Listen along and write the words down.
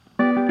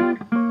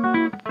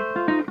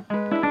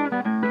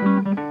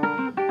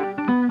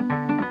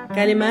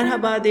Gali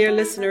merhaba dear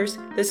listeners.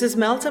 This is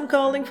Meltem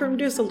calling from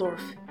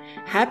Düsseldorf.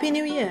 Happy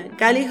New Year.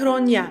 Gali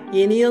Hronya.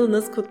 Yeni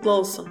yılınız kutlu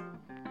olsun.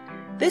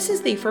 This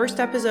is the first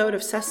episode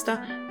of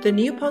Sesta, the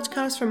new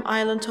podcast from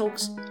Island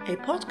Talks, a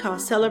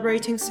podcast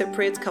celebrating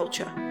Cypriot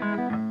culture.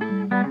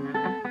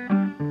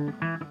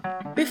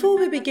 Before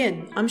we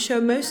begin, I'm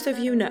sure most of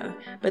you know,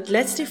 but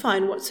let's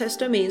define what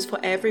Sesta means for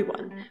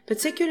everyone,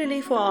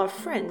 particularly for our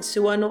friends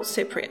who are not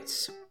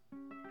Cypriots.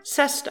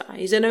 Sesta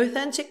is an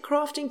authentic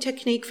crafting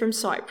technique from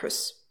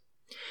Cyprus.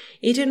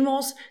 It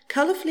involves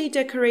colourfully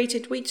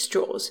decorated wheat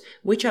straws,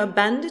 which are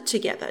banded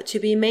together to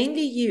be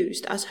mainly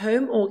used as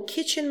home or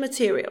kitchen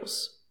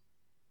materials.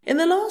 In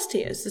the last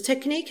years, the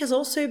technique has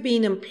also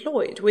been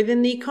employed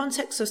within the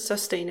context of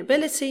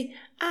sustainability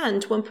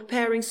and when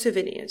preparing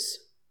souvenirs.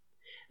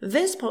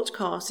 This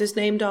podcast is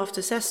named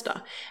after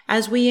Sesta,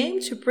 as we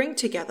aim to bring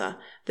together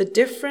the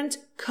different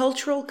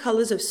cultural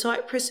colours of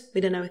Cyprus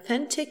with an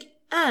authentic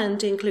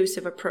and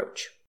inclusive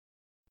approach.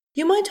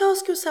 You might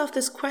ask yourself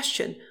this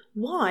question: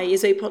 why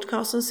is a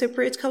podcast on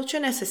Cypriot culture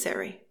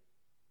necessary?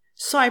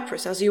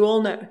 Cyprus, as you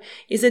all know,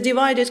 is a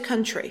divided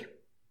country.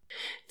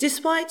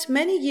 Despite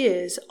many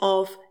years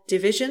of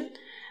division,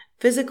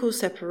 physical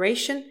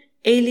separation,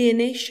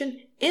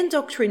 alienation,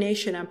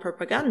 indoctrination and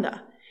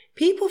propaganda,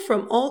 people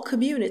from all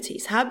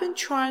communities have been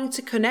trying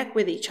to connect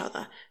with each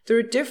other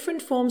through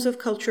different forms of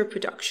cultural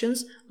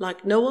productions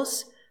like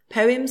novels,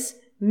 poems,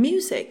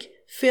 music,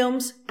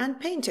 films and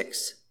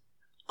paintings.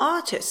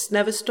 Artists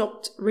never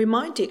stopped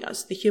reminding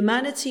us the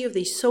humanity of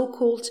these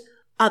so-called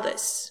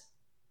others.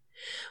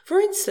 For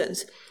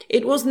instance,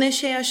 it was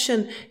Neşe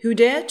Yaşın who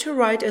dared to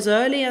write as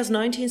early as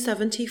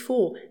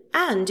 1974,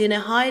 and in a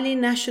highly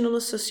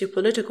national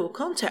socio-political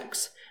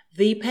context,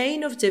 the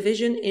pain of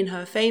division in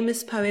her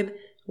famous poem,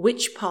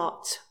 Which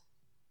Part?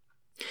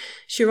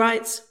 She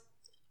writes,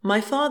 "My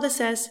father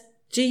says,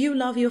 'Do you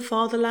love your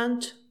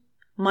fatherland?'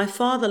 My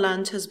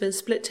fatherland has been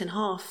split in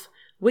half.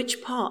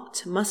 Which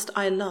part must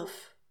I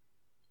love?"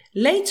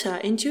 Later,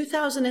 in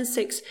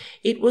 2006,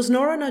 it was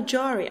Nora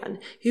Najarian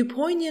who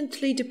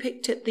poignantly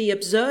depicted the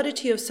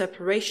absurdity of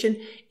separation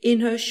in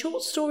her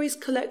short stories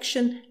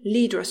collection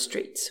Lidra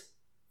Street.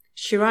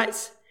 She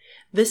writes,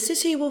 "The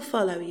city will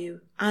follow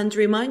you and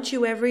remind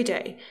you every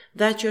day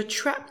that you're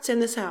trapped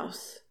in the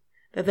south,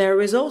 that there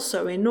is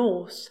also a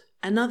north,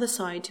 another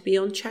side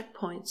beyond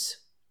checkpoints.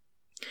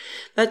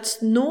 That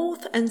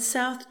north and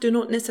south do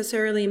not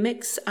necessarily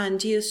mix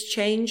and years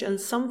change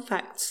and some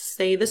facts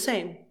stay the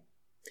same.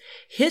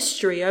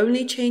 History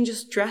only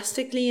changes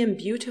drastically and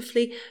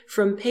beautifully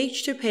from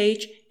page to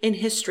page in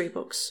history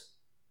books."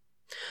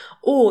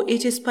 Or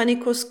it is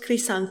Panikos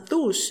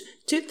Chrysanthous'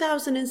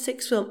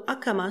 2006 film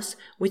Akamas,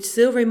 which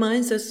still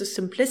reminds us the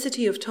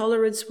simplicity of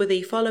tolerance with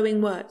the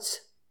following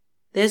words: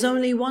 "There's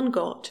only one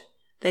God.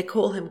 They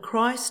call him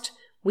Christ,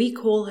 we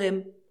call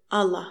him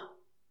Allah."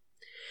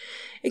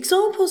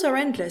 Examples are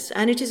endless,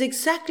 and it is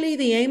exactly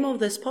the aim of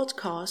this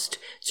podcast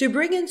to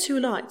bring into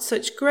light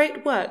such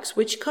great works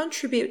which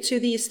contribute to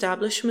the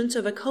establishment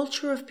of a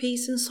culture of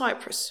peace in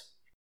Cyprus.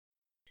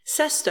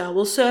 Sesta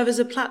will serve as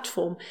a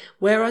platform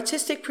where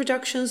artistic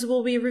productions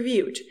will be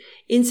reviewed,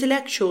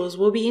 intellectuals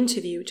will be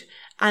interviewed,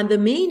 and the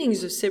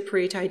meanings of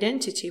Cypriot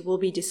identity will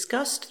be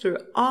discussed through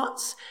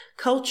arts,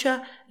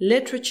 culture,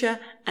 literature,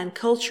 and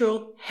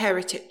cultural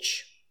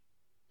heritage.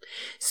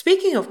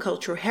 Speaking of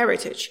cultural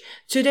heritage,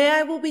 today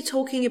I will be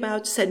talking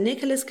about St.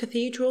 Nicholas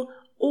Cathedral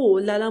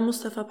or Lala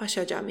Mustafa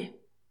Paşa Cami.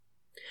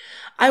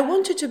 I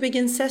wanted to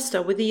begin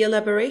Sesta with the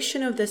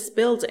elaboration of this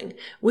building,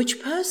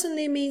 which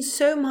personally means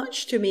so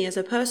much to me as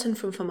a person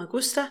from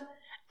Famagusta,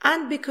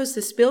 and because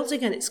this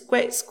building and its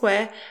great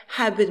square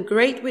have been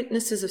great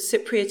witnesses of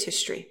Cypriot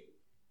history.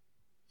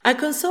 I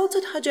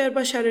consulted Hacer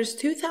Başarır's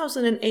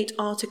 2008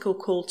 article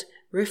called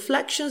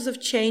Reflections of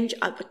Change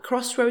at the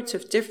Crossroads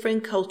of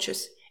Different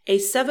Cultures, a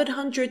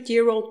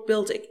 700-year-old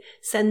building,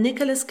 St.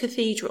 Nicholas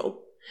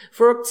Cathedral,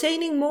 for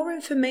obtaining more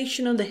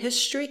information on the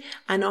history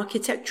and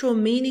architectural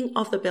meaning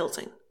of the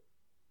building.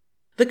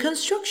 The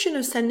construction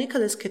of St.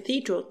 Nicholas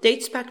Cathedral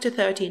dates back to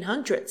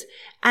 1300s,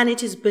 and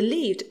it is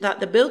believed that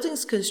the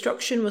building's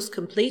construction was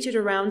completed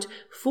around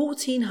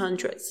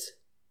 1400s.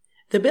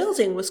 The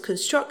building was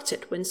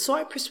constructed when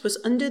Cyprus was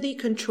under the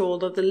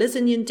control of the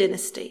Lyzanian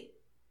dynasty.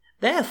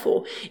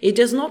 Therefore, it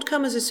does not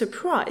come as a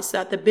surprise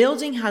that the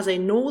building has a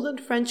northern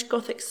French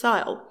Gothic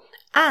style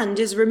and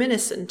is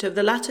reminiscent of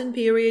the Latin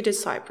period of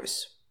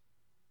Cyprus.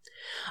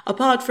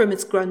 Apart from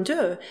its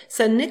grandeur,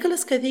 St.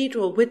 Nicholas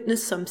Cathedral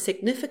witnessed some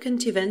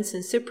significant events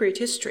in Cypriot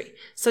history,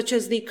 such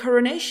as the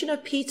coronation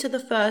of Peter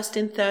I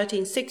in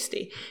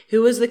 1360,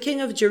 who was the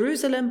king of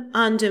Jerusalem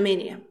and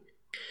Armenia.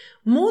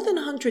 More than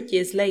 100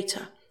 years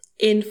later,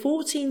 in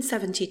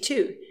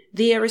 1472,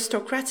 the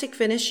aristocratic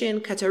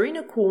Venetian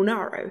Caterina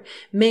Cornaro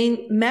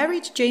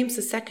married James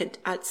II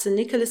at St.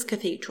 Nicholas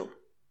Cathedral.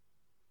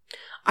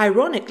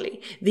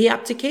 Ironically, the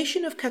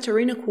abdication of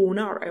Caterina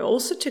Cornaro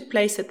also took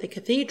place at the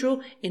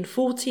cathedral in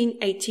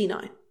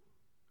 1489.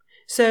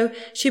 So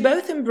she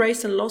both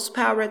embraced and lost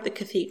power at the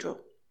cathedral.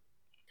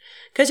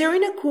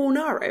 Caterina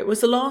Cornaro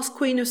was the last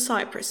queen of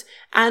Cyprus,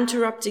 and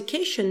her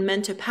abdication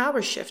meant a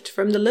power shift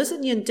from the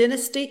Lusitanian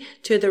dynasty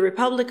to the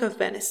Republic of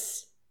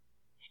Venice.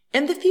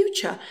 In the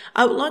future,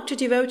 I would like to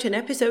devote an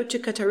episode to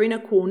Caterina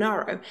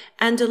Cornaro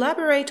and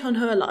elaborate on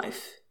her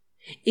life.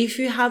 If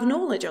you have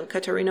knowledge on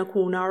Caterina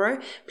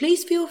Cornaro,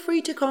 please feel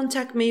free to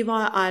contact me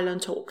via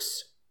Island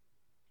Talks.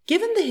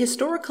 Given the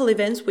historical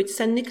events which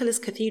St. Nicholas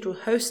Cathedral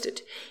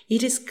hosted,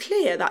 it is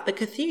clear that the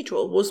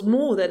cathedral was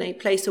more than a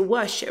place of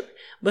worship,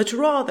 but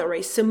rather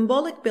a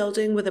symbolic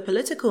building with a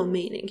political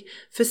meaning,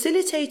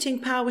 facilitating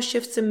power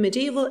shifts in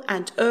medieval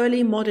and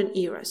early modern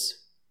eras.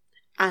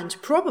 And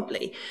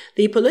probably,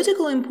 the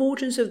political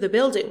importance of the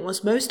building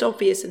was most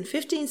obvious in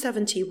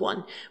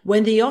 1571,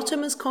 when the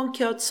Ottomans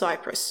conquered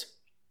Cyprus.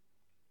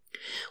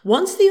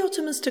 Once the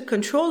Ottomans took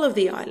control of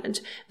the island,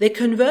 they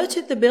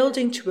converted the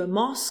building to a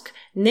mosque,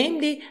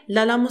 namely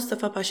Lala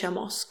Mustafa Paşa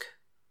Mosque.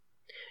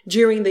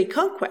 During the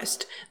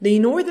conquest, the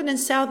northern and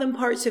southern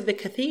parts of the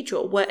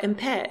cathedral were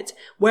impaired,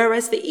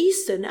 whereas the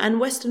eastern and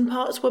western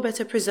parts were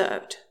better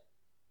preserved.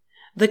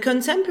 The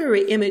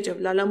contemporary image of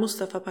Lala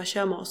Mustafa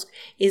Paşa Mosque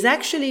is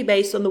actually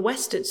based on the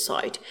western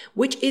side,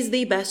 which is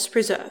the best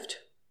preserved.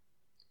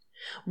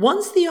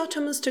 Once the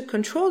Ottomans took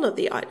control of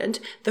the island,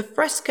 the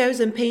frescoes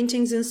and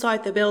paintings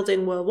inside the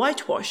building were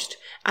whitewashed,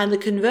 and the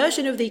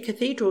conversion of the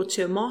cathedral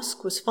to a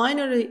mosque was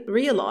finally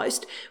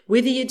realized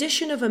with the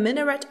addition of a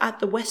minaret at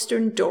the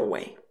western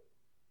doorway.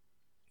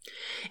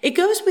 It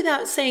goes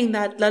without saying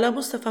that Lala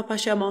Mustafa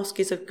Paşa Mosque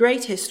is of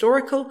great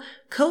historical,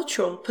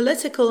 cultural,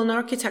 political and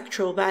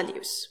architectural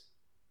values.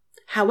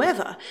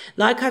 However,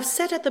 like I've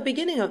said at the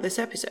beginning of this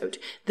episode,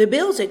 the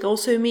building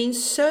also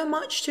means so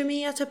much to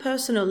me at a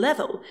personal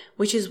level,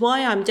 which is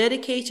why I'm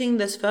dedicating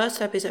this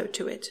first episode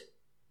to it.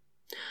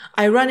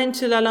 I run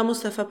into Lala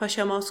Mustafa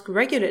Paşa Mosque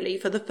regularly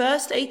for the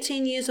first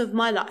 18 years of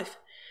my life,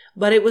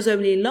 but it was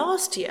only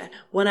last year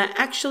when I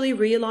actually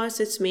realized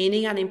its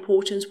meaning and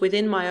importance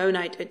within my own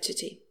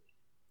identity.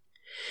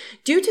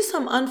 Due to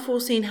some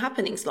unforeseen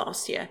happenings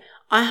last year,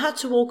 I had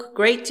to walk a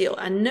great deal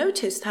and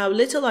noticed how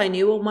little I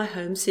knew of my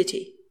home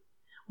city.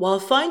 While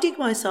finding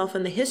myself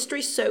in the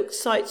history-soaked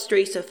side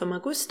streets of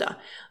Famagusta,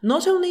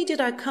 not only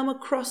did I come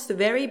across the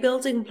very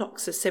building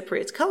blocks of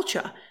Cypriot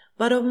culture,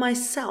 but of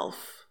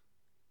myself.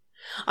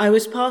 I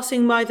was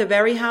passing by the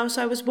very house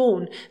I was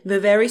born, the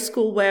very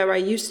school where I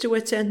used to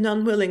attend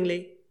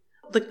unwillingly,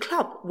 the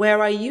club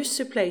where I used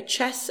to play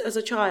chess as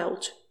a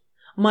child,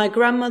 my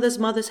grandmother's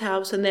mother's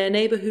house and their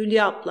neighbor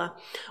Hülya Abla,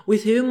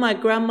 with whom my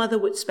grandmother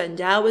would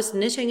spend hours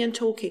knitting and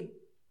talking,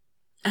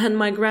 and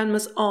my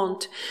grandma's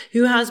aunt,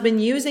 who has been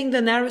using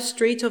the narrow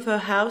street of her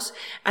house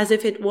as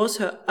if it was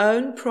her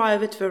own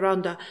private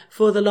veranda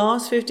for the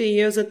last 50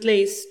 years at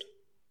least.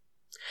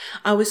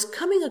 I was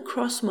coming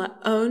across my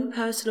own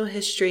personal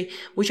history,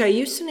 which I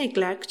used to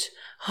neglect,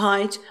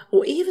 hide,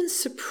 or even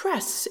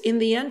suppress in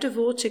the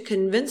endeavor to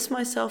convince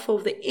myself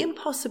of the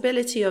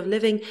impossibility of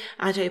living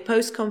at a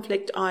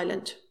post-conflict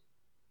island.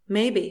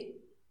 Maybe.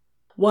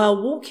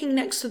 While walking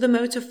next to the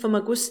moat of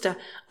Famagusta,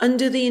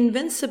 under the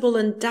invincible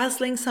and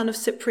dazzling sun of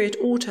Cypriot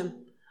autumn,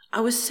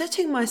 I was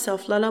setting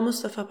myself Lala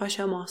Mustafa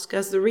Paşa Mosque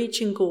as the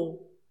reaching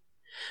goal.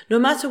 No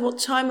matter what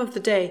time of the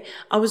day,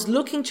 I was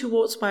looking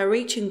towards my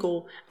reaching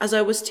goal as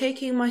I was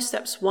taking my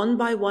steps one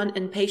by one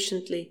and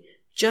patiently,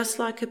 just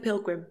like a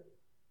pilgrim.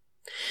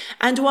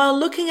 And while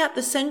looking at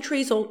the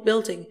centuries-old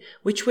building,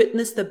 which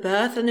witnessed the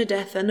birth and the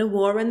death and the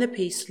war and the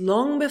peace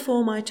long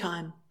before my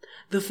time,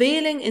 the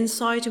feeling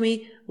inside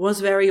me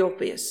was very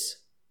obvious.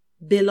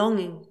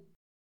 Belonging.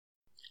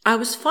 I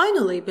was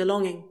finally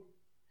belonging.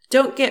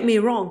 Don't get me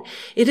wrong,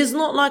 it is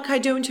not like I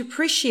don't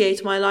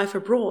appreciate my life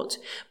abroad,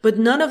 but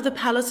none of the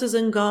palaces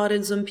and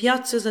gardens and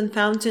piazzas and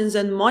fountains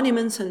and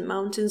monuments and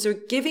mountains are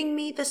giving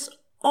me this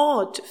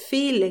odd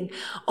feeling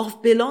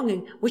of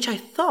belonging which I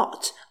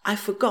thought I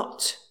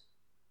forgot.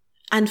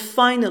 And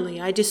finally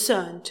I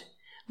discerned,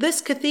 this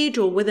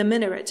cathedral with a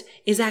minaret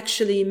is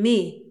actually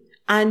me,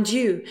 and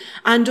you,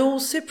 and all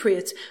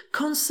Cypriots,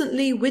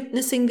 constantly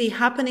witnessing the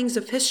happenings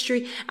of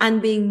history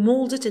and being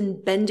moulded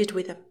and bended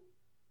with them.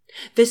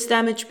 This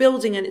damaged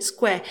building and its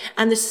square,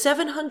 and the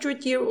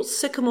 700-year-old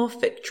sycamore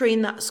fig tree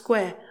in that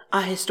square,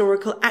 are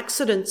historical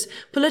accidents,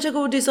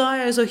 political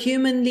desires, or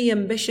humanly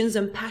ambitions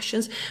and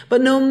passions,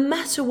 but no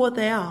matter what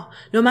they are,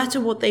 no matter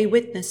what they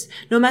witness,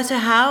 no matter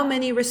how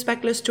many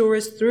respectless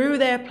tourists threw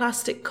their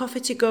plastic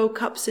coffee-to-go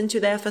cups into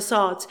their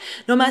facades,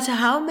 no matter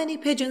how many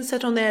pigeons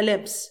sat on their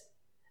lips,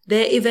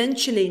 they're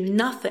eventually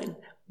nothing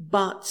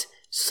but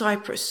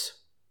Cyprus.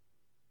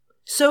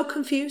 So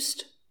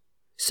confused,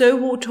 so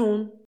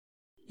war-torn,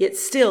 yet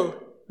still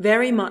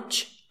very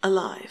much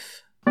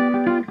alive.